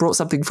colleagues have brought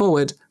something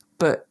forward,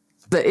 but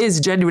that is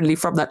genuinely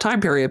from that time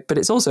period, but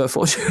it's also a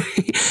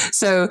forgery.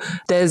 So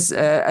there's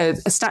a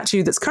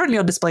statue that's currently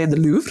on display in the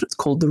Louvre. It's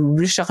called the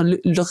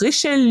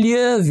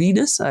Richelieu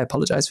Venus. I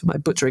apologize for my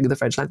butchering of the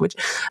French language,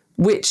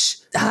 which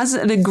has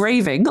an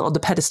engraving on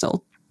the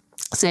pedestal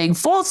saying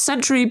 4th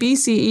century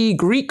BCE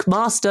Greek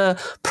master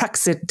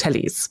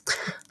Praxiteles.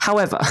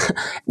 However,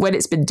 when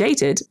it's been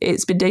dated to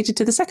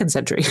the 2nd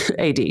century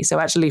AD. So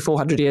actually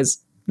 400 years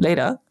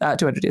later,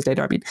 200 years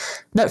later,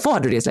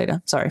 400 years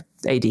later, sorry,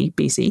 AD,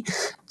 BC.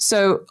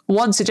 So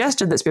one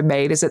suggestion that's been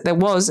made is that there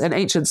was an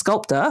ancient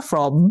sculptor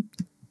from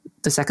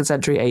the 2nd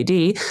century AD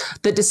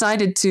that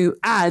decided to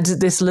add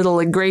this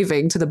little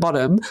engraving to the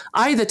bottom,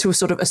 either to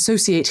sort of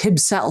associate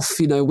himself,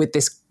 with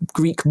this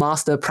Greek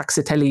master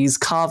Praxiteles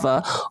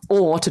carver,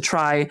 or to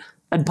try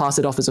and pass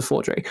it off as a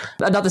forgery.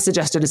 Another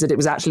suggestion is that it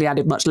was actually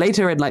added much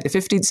later in like the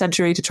 15th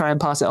century to try and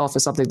pass it off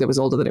as something that was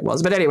older than it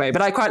was. But anyway,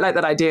 I quite like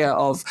that idea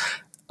of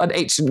an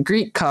ancient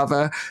Greek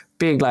carver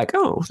being like,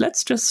 oh,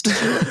 let's just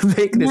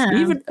make this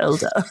even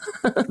older.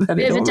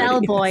 It's a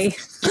Dell boy.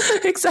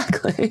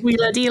 Exactly.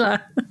 Wheeler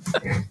dealer.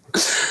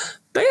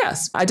 But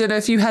yes, I don't know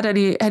if you had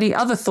any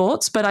other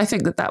thoughts, but I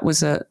think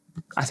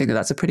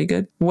that's a pretty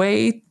good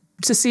way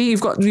to see.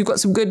 You've got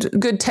some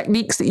good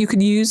techniques that you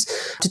can use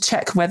to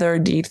check whether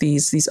indeed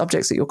these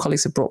objects that your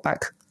colleagues have brought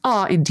back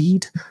are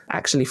indeed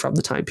actually from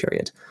the time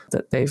period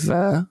that they've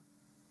come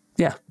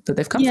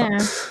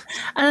from.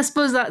 And I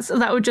suppose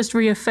that would just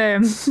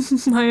reaffirm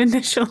my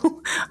initial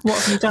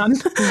what have you done?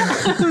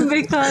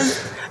 Because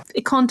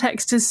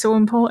context is so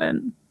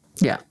important.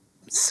 Yeah.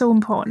 So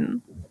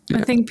important. Yeah.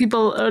 I think a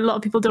lot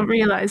of people don't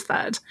realize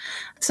that.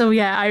 So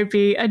yeah,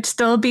 I'd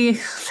still be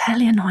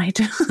fairly annoyed.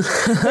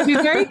 It'd be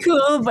very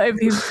cool, but it'd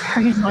be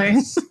very annoying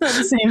at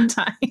the same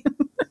time.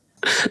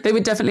 They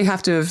would definitely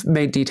have to have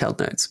made detailed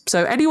notes.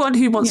 So anyone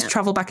who wants to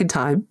travel back in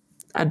time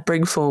and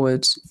bring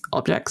forward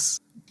objects,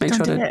 make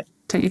sure to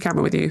take your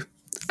camera with you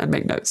and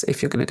make notes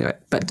if you're going to do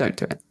it, but don't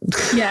do it.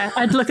 Yeah,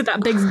 I'd look at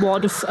that big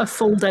wad of a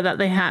folder that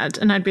they had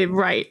and I'd be,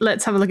 right,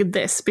 let's have a look at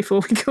this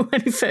before we go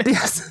any further.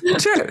 Yes,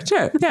 true.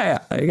 Yeah,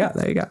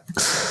 there you go.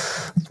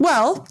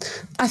 Well,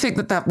 I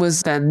think that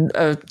was then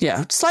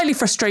slightly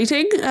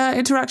frustrating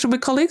interaction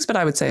with colleagues, but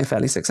I would say a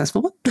fairly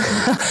successful one.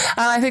 And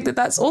I think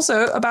that's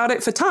also about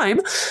it for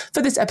time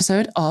for this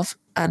episode of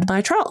And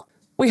My Trowel.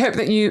 We hope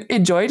that you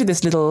enjoyed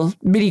this little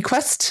mini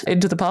quest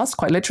into the past,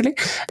 quite literally.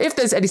 If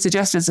there's any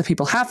suggestions that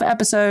people have for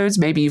episodes,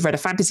 maybe you've read a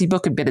fantasy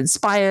book and been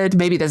inspired,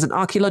 maybe there's an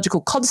archaeological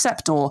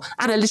concept or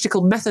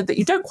analytical method that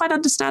you don't quite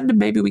understand, and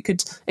maybe we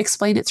could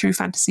explain it through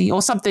fantasy,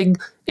 or something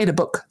in a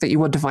book that you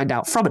want to find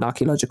out from an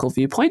archaeological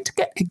viewpoint,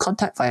 get in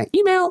contact via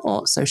email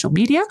or social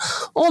media.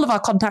 All of our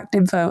contact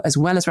info, as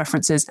well as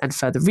references and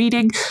further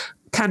reading,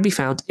 can be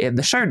found in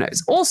the show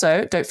notes.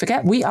 Also, don't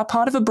forget, we are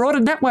part of a broader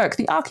network,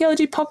 the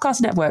Archaeology Podcast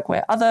Network,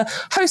 where other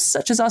hosts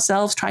such as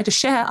ourselves try to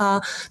share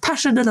our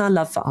passion and our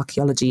love for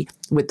archaeology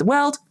with the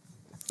world.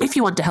 If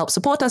you want to help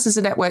support us as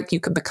a network, you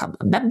can become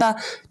a member.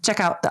 Check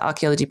out the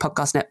Archaeology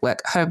Podcast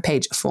Network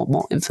homepage for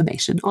more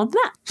information on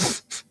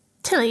that.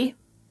 Tilly,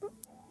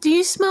 do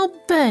you smell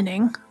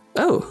burning?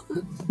 Oh,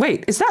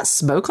 wait, is that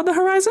smoke on the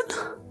horizon?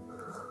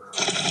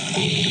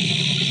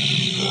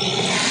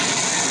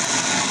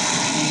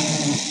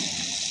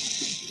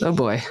 Oh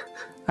boy,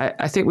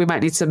 I think we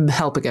might need some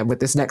help again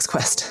with this next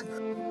quest.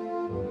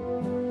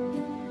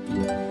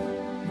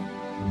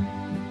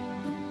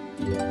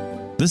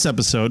 This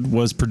episode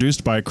was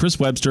produced by Chris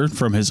Webster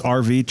from his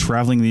RV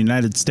traveling the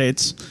United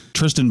States,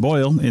 Tristan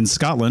Boyle in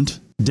Scotland,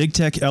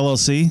 DigTech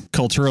LLC,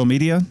 Culturo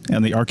Media,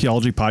 and the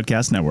Archaeology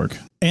Podcast Network,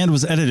 and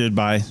was edited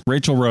by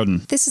Rachel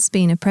Roden. This has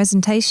been a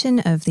presentation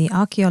of the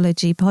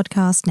Archaeology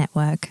Podcast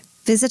Network.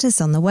 Visit us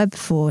on the web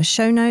for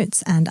show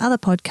notes and other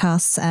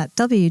podcasts at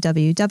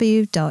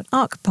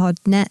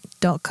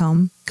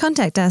www.archpodnet.com.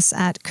 Contact us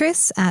at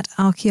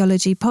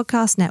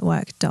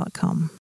chris@archaeologypodcastnetwork.com.